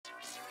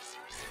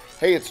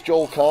Hey, it's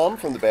Joel Comm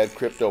from the Bad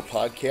Crypto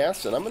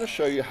Podcast, and I'm going to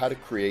show you how to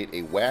create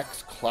a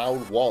Wax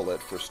cloud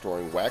wallet for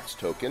storing Wax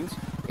tokens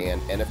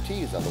and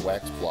NFTs on the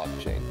Wax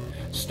blockchain.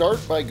 Start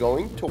by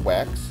going to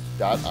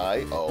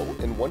wax.io,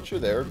 and once you're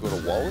there, go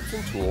to Wallets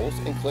and Tools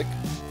and click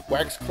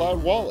Wax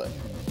Cloud Wallet.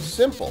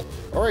 Simple.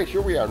 All right,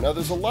 here we are. Now,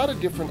 there's a lot of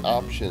different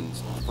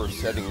options for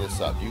setting this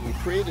up. You can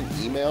create an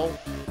email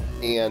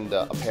and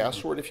a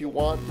password if you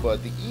want,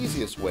 but the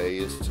easiest way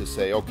is to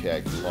say, okay,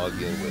 I can log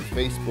in with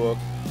Facebook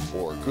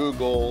or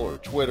Google or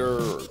Twitter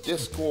or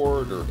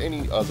Discord or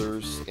any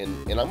others, and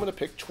I'm going to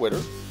pick Twitter.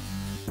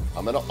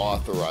 I'm going to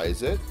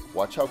authorize it.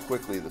 Watch how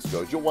quickly this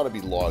goes. You'll want to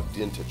be logged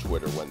into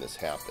Twitter when this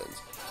happens.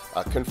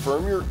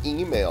 Confirm your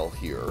email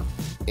here,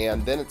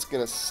 and then it's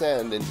going to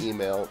send an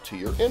email to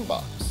your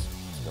inbox.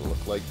 It's going to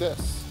look like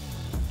this.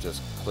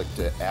 Just click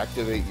to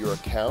activate your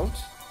account,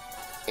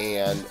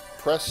 and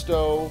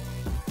presto.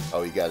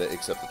 Oh, you got to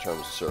accept the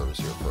terms of service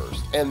here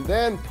first. And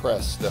then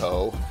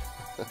presto,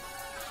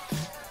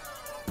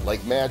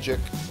 like magic,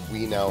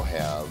 we now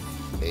have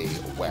a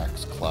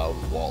Wax Cloud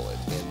wallet.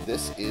 And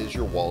this is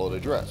your wallet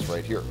address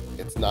right here.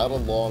 It's not a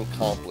long,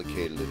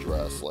 complicated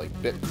address like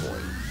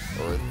Bitcoin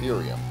or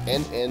Ethereum.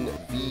 nnvqu.wham.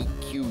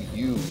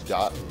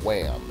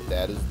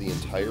 That is the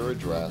entire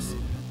address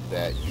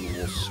that you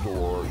will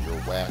store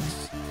your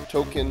Wax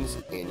tokens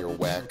and your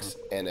Wax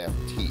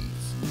NFTs.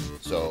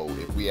 So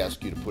if we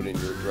ask you to put in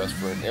your address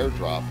for an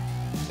airdrop,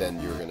 then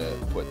you're going to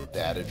put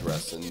that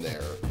address in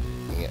there.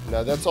 And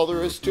now that's all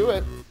there is to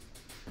it.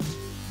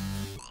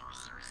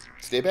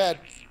 Stay bad.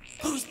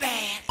 Who's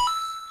bad?